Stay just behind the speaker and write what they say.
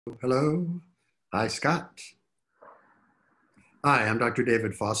Hello. Hi, Scott. Hi, I'm Dr.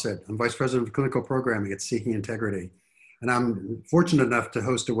 David Fawcett. I'm Vice President of Clinical Programming at Seeking Integrity. And I'm fortunate enough to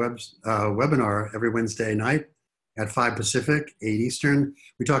host a webinar every Wednesday night at 5 Pacific, 8 Eastern.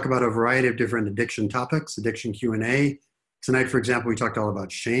 We talk about a variety of different addiction topics, addiction Q&A. Tonight, for example, we talked all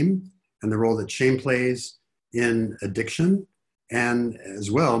about shame and the role that shame plays in addiction. And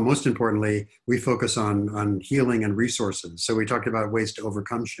as well, most importantly, we focus on healing and resources. So we talked about ways to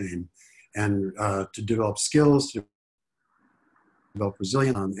overcome shame and to develop skills, to develop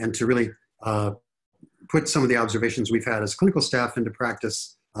resilience, and to really put some of the observations we've had as clinical staff into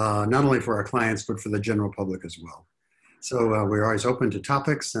practice, not only for our clients, but for the general public as well. So we're always open to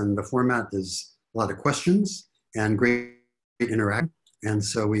topics, and the format is a lot of questions and great interaction. And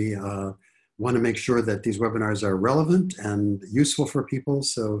so we want to make sure that these webinars are relevant and useful for people.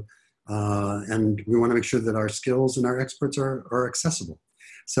 So, and we want to make sure that our skills and our experts are accessible.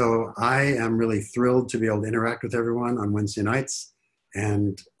 So I am really thrilled to be able to interact with everyone on Wednesday nights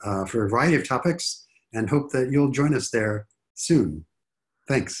and for a variety of topics, and hope that you'll join us there soon.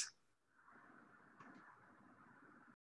 Thanks.